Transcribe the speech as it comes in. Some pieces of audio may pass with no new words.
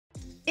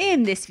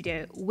In this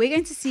video, we're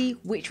going to see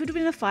which would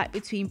win a fight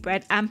between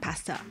bread and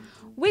pasta.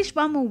 Which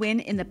one will win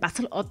in the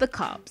battle of the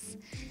carbs?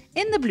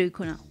 In the blue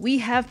corner, we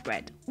have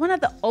bread, one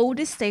of the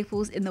oldest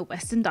staples in the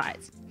Western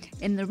diet.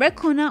 In the red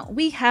corner,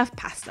 we have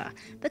pasta,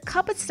 the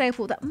cupboard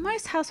staple that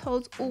most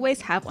households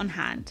always have on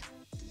hand.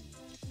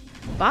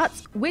 But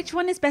which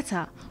one is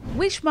better?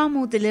 Which one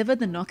will deliver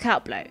the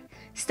knockout blow?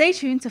 Stay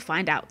tuned to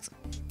find out.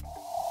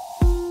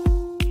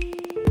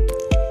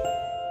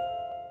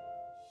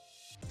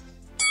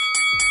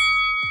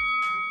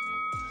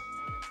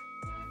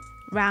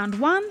 Round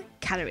 1,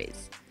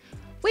 calories.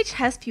 Which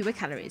has fewer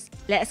calories?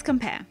 Let's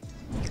compare.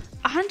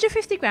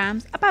 150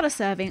 grams, about a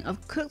serving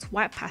of cooked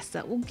white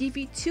pasta will give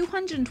you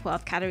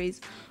 212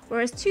 calories,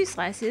 whereas 2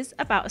 slices,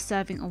 about a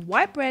serving of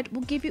white bread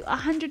will give you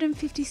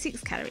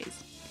 156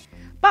 calories.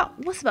 But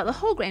what about the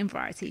whole grain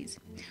varieties?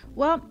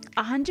 Well,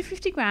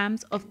 150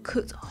 grams of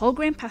cooked whole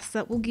grain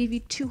pasta will give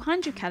you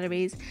 200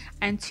 calories,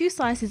 and 2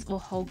 slices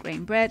of whole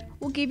grain bread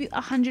will give you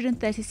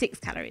 136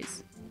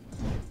 calories.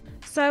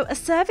 So a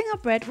serving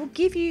of bread will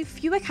give you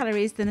fewer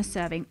calories than a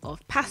serving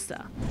of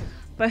pasta.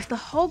 Both the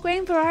whole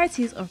grain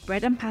varieties of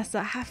bread and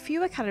pasta have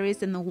fewer calories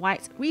than the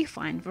white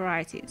refined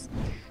varieties.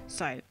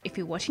 So if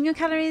you're watching your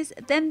calories,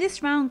 then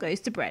this round goes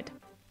to bread.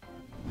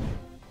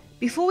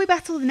 Before we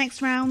battle the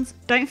next rounds,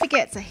 don't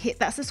forget to hit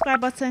that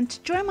subscribe button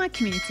to join my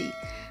community.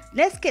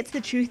 Let's get to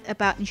the truth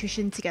about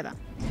nutrition together.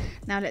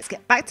 Now let's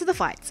get back to the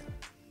fight.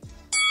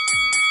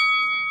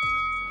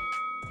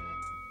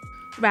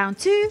 Round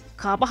 2,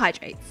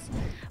 carbohydrates.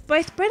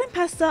 Both bread and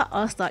pasta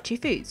are starchy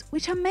foods,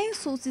 which are main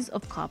sources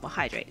of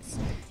carbohydrates.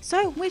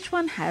 So which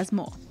one has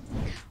more?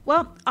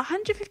 Well,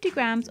 150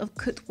 grams of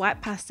cooked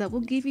white pasta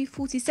will give you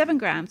 47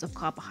 grams of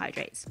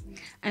carbohydrates,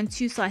 and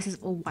 2 slices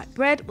of white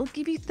bread will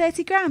give you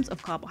 30 grams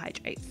of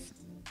carbohydrates.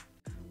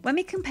 When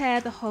we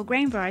compare the whole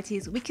grain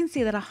varieties, we can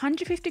see that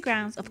 150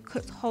 grams of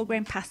cooked whole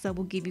grain pasta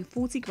will give you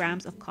 40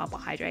 grams of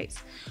carbohydrates,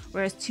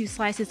 whereas 2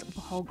 slices of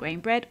whole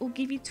grain bread will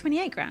give you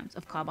 28 grams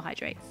of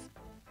carbohydrates.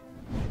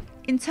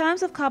 In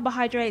terms of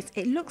carbohydrates,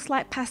 it looks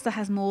like pasta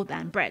has more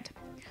than bread,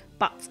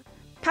 but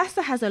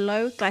pasta has a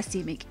low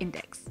glycemic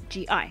index,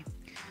 GI.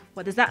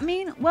 What does that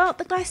mean? Well,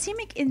 the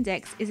glycemic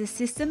index is a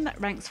system that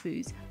ranks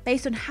foods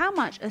based on how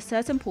much a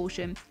certain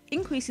portion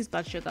increases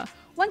blood sugar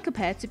when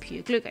compared to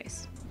pure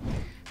glucose.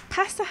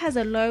 Pasta has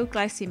a low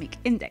glycemic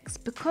index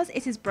because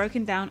it is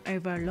broken down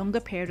over a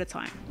longer period of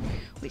time,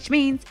 which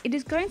means it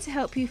is going to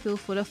help you feel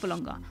fuller for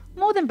longer,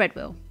 more than bread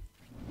will.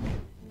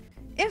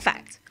 In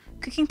fact,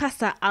 cooking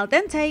pasta al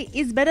dente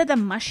is better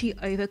than mushy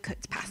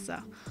overcooked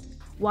pasta.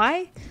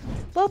 Why?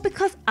 Well,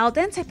 because al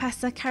dente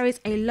pasta carries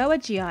a lower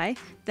GI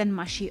than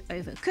mushy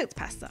overcooked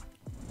pasta.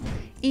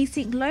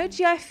 Eating low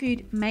GI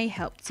food may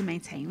help to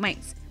maintain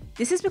weight.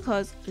 This is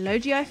because low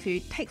GI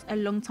food takes a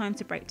long time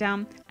to break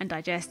down and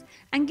digest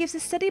and gives a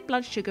steady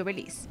blood sugar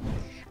release.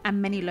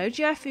 And many low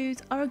GI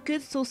foods are a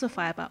good source of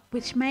fibre,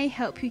 which may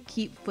help you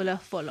keep fuller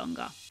for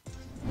longer.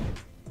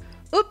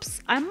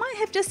 Oops, I might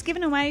have just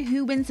given away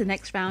who wins the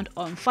next round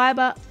on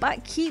fibre,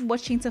 but keep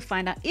watching to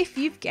find out if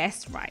you've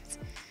guessed right.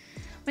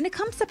 When it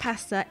comes to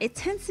pasta, it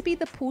tends to be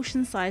the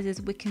portion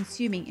sizes we're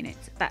consuming in it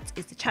that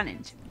is the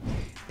challenge.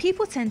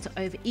 People tend to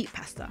overeat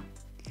pasta.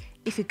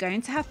 If you're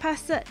going to have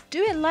pasta,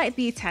 do it like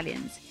the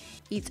Italians.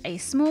 Eat a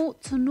small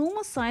to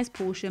normal size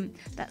portion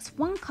that's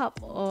 1 cup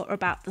or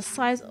about the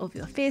size of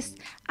your fist,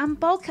 and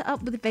bulk it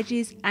up with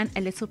veggies and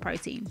a little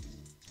protein.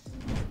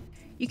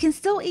 You can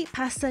still eat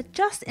pasta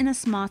just in a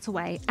smarter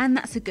way, and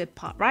that's a good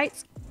part, right?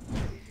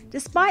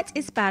 Despite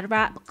its bad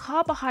rap,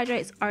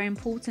 carbohydrates are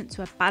important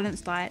to a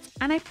balanced diet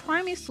and a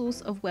primary source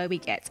of where we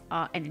get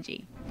our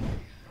energy.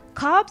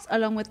 Carbs,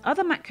 along with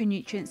other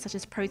macronutrients such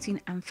as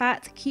protein and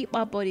fat, keep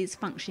our bodies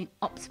functioning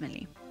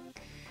optimally.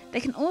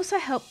 They can also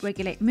help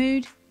regulate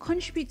mood,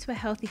 contribute to a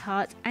healthy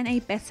heart and a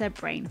better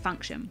brain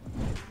function.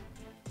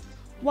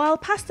 While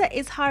pasta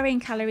is higher in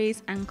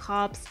calories and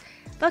carbs,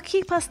 they'll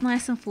keep us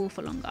nice and full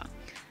for longer.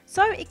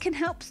 So it can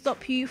help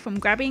stop you from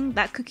grabbing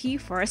that cookie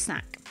for a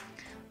snack.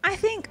 I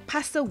think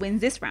pasta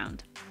wins this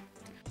round.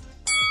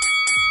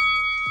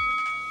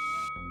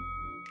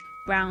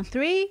 Round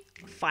 3,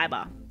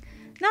 fibre.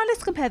 Now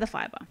let's compare the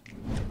fibre.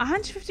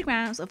 150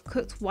 grams of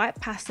cooked white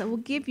pasta will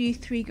give you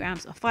 3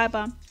 grams of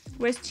fibre,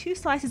 whereas 2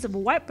 slices of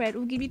white bread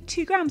will give you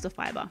 2 grams of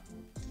fibre.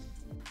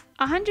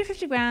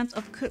 150 grams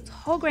of cooked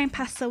whole grain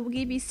pasta will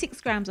give you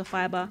 6 grams of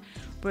fibre,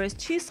 whereas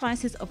 2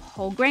 slices of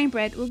whole grain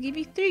bread will give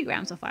you 3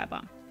 grams of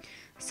fibre.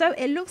 So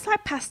it looks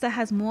like pasta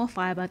has more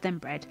fibre than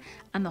bread,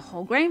 and the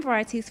whole grain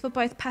varieties for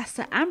both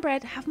pasta and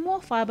bread have more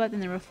fibre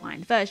than the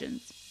refined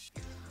versions.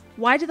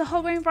 Why do the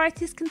whole grain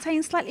varieties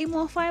contain slightly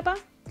more fibre?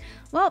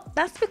 Well,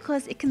 that's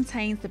because it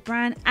contains the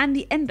bran and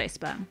the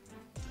endosperm.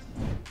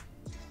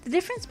 The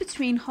difference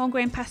between whole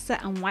grain pasta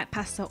and white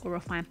pasta or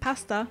refined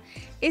pasta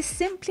is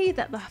simply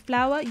that the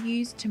flour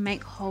used to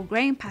make whole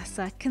grain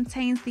pasta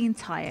contains the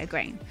entire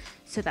grain,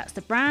 so that's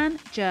the bran,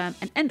 germ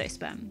and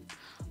endosperm,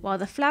 while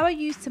the flour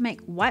used to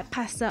make white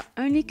pasta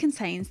only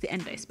contains the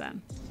endosperm.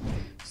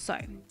 So,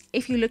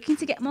 if you're looking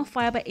to get more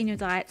fibre in your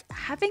diet,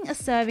 having a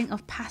serving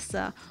of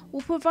pasta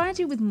will provide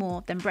you with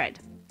more than bread.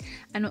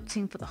 and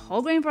opting for the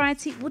whole grain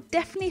variety will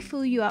definitely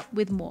fill you up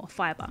with more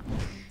fibre.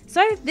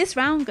 So this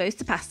round goes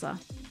to pasta.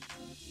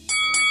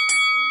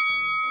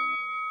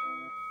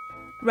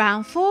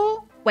 Round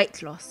 4,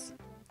 weight loss.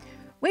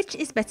 Which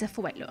is better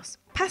for weight loss,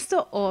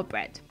 pasta or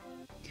bread?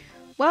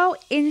 Well,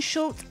 in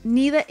short,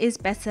 neither is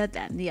better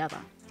than the other.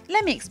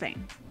 Let me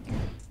explain.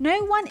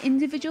 No one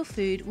individual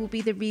food will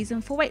be the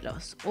reason for weight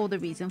loss or the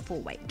reason for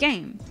weight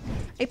gain.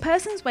 A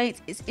person's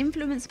weight is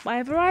influenced by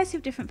a variety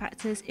of different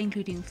factors,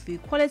 including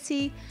food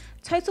quality,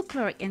 total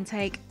caloric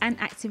intake, and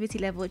activity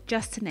level,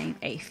 just to name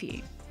a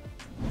few.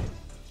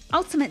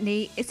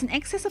 Ultimately, it's an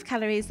excess of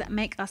calories that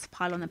make us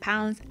pile on the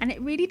pounds, and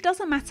it really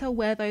doesn't matter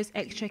where those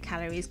extra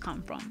calories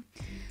come from.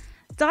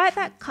 Diets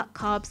that cut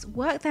carbs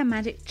work their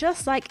magic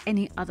just like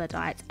any other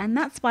diet, and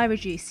that's by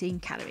reducing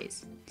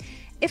calories.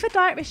 If a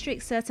diet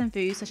restricts certain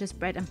foods such as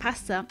bread and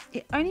pasta,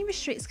 it only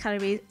restricts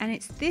calories, and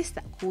it's this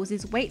that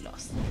causes weight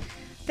loss.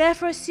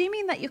 Therefore,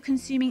 assuming that you're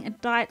consuming a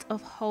diet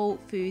of whole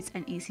foods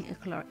and eating a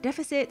caloric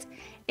deficit,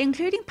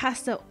 including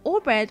pasta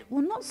or bread,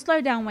 will not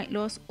slow down weight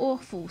loss or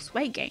force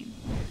weight gain.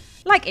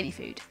 Like any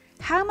food,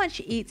 how much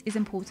you eat is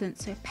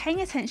important, so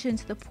paying attention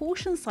to the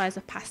portion size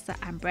of pasta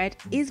and bread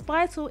is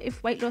vital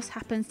if weight loss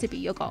happens to be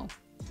your goal.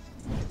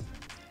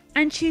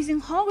 And choosing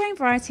whole grain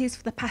varieties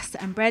for the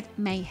pasta and bread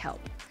may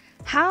help.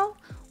 How?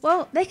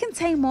 Well, they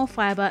contain more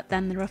fibre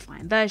than the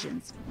refined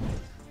versions.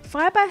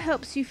 Fibre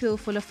helps you feel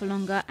fuller for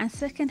longer, and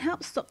so can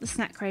help stop the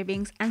snack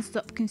cravings and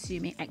stop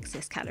consuming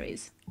excess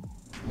calories.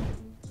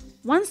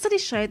 One study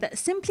showed that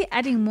simply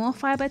adding more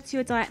fibre to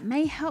your diet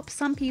may help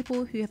some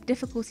people who have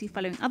difficulty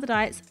following other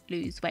diets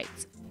lose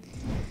weight.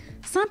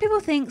 Some people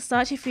think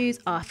starchy foods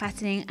are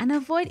fattening and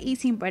avoid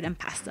eating bread and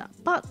pasta,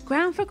 but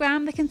gram for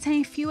gram they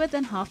contain fewer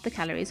than half the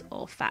calories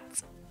of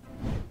fat.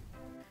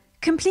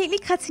 Completely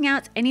cutting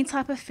out any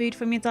type of food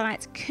from your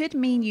diet could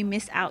mean you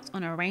miss out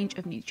on a range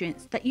of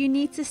nutrients that you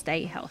need to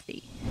stay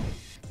healthy.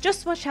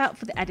 Just watch out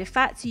for the added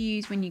fats you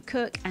use when you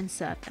cook and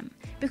serve them,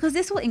 because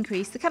this will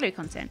increase the calorie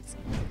content.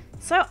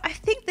 So I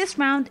think this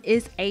round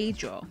is a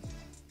draw.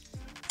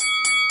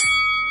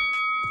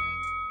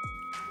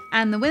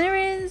 And the winner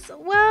is,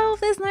 well,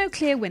 there's no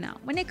clear winner.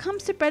 When it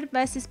comes to bread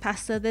versus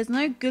pasta, there's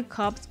no good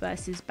carbs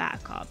versus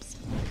bad carbs.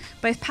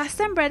 Both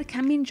pasta and bread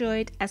can be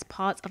enjoyed as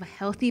part of a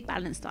healthy,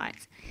 balanced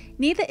diet.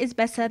 Neither is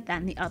better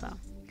than the other.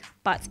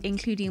 But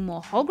including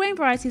more whole grain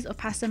varieties of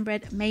pasta and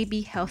bread may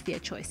be healthier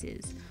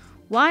choices.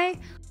 Why?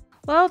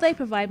 Well, they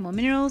provide more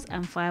minerals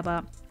and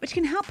fibre, which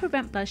can help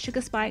prevent blood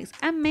sugar spikes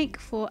and make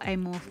for a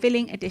more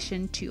filling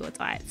addition to your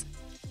diet.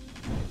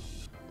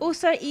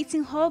 Also,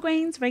 eating whole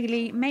grains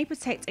regularly may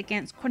protect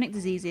against chronic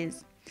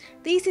diseases.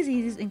 These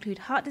diseases include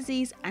heart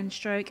disease and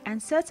stroke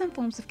and certain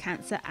forms of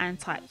cancer and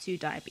type 2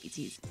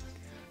 diabetes.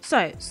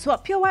 So,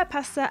 swap your white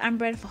pasta and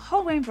bread for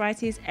whole grain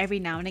varieties every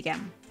now and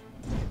again.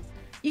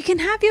 You can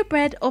have your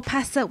bread or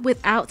pasta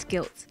without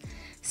guilt.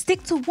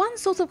 Stick to one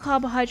sort of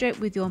carbohydrate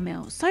with your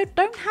meal, so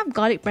don't have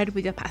garlic bread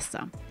with your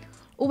pasta.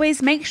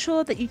 Always make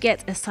sure that you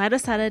get a side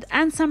of salad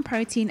and some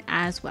protein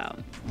as well.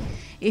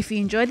 If you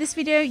enjoyed this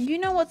video, you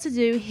know what to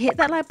do. Hit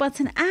that like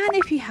button, and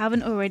if you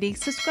haven't already,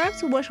 subscribe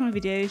to watch more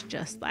videos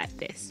just like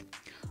this.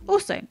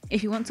 Also,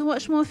 if you want to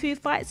watch more food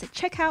fights,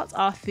 check out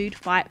our food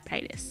fight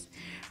playlist.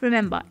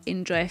 Remember,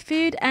 enjoy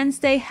food and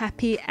stay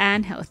happy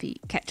and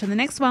healthy. Catch you on the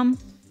next one.